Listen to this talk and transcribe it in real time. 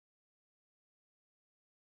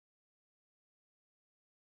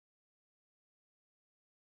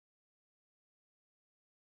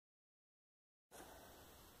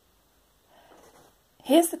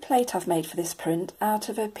Here's the plate I've made for this print out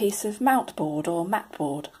of a piece of mount board or mat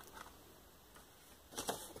board.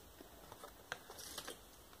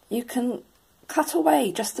 You can cut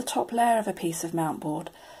away just the top layer of a piece of mount board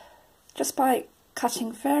just by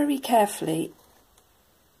cutting very carefully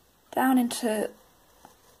down into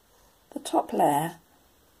the top layer,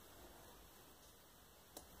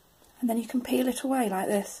 and then you can peel it away like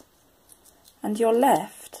this, and you're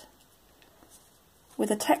left with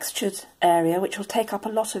a textured area which will take up a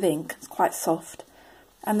lot of ink, it's quite soft,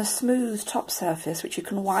 and the smooth top surface which you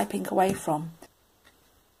can wipe ink away from.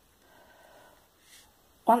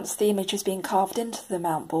 Once the image has been carved into the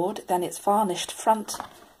mount board, then it's varnished front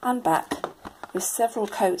and back with several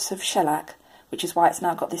coats of shellac, which is why it's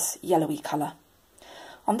now got this yellowy colour.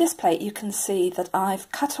 On this plate you can see that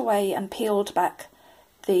I've cut away and peeled back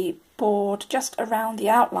the board just around the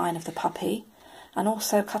outline of the puppy, and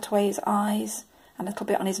also cut away his eyes and a little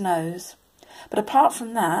bit on his nose. But apart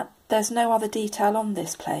from that, there's no other detail on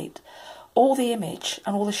this plate. All the image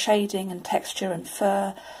and all the shading and texture and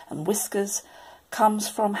fur and whiskers comes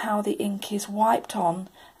from how the ink is wiped on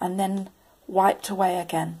and then wiped away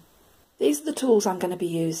again. These are the tools I'm going to be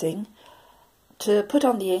using. To put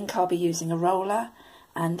on the ink I'll be using a roller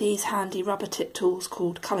and these handy rubber tip tools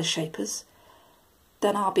called colour shapers.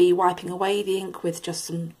 Then I'll be wiping away the ink with just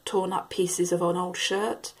some torn up pieces of an old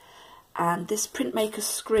shirt and this printmaker's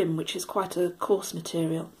scrim, which is quite a coarse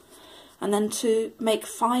material. And then to make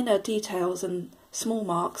finer details and small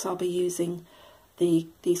marks I'll be using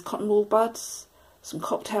these cotton wool buds, some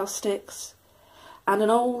cocktail sticks, and an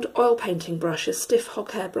old oil painting brush. A stiff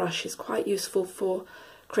hog hair brush is quite useful for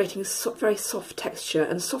creating very soft texture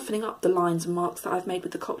and softening up the lines and marks that I've made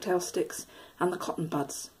with the cocktail sticks and the cotton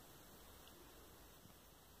buds.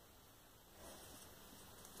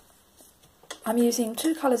 I'm using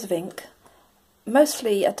two colours of ink,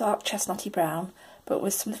 mostly a dark chestnutty brown, but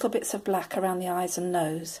with some little bits of black around the eyes and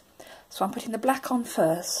nose. So I'm putting the black on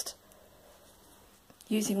first,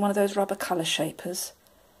 using one of those rubber colour shapers,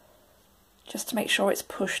 just to make sure it's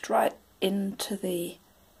pushed right into the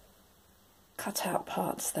cut out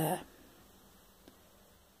parts there.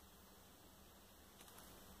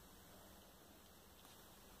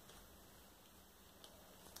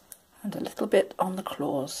 And a little bit on the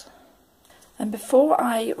claws. And before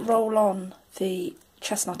I roll on the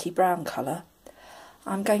chestnutty brown colour,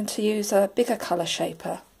 I'm going to use a bigger colour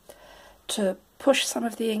shaper to push some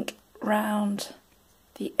of the ink round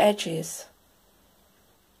the edges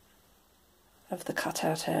of the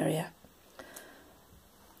cutout area.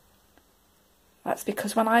 That's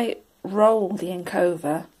because when I roll the ink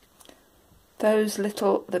over, those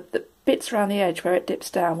little the bits around the edge where it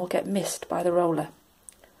dips down will get missed by the roller,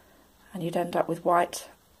 and you'd end up with white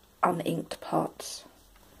uninked parts.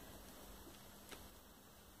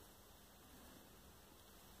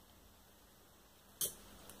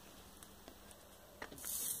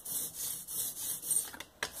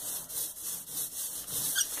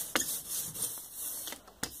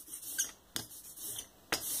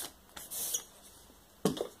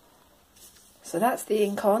 So that's the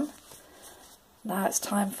ink on. Now it's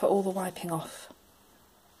time for all the wiping off.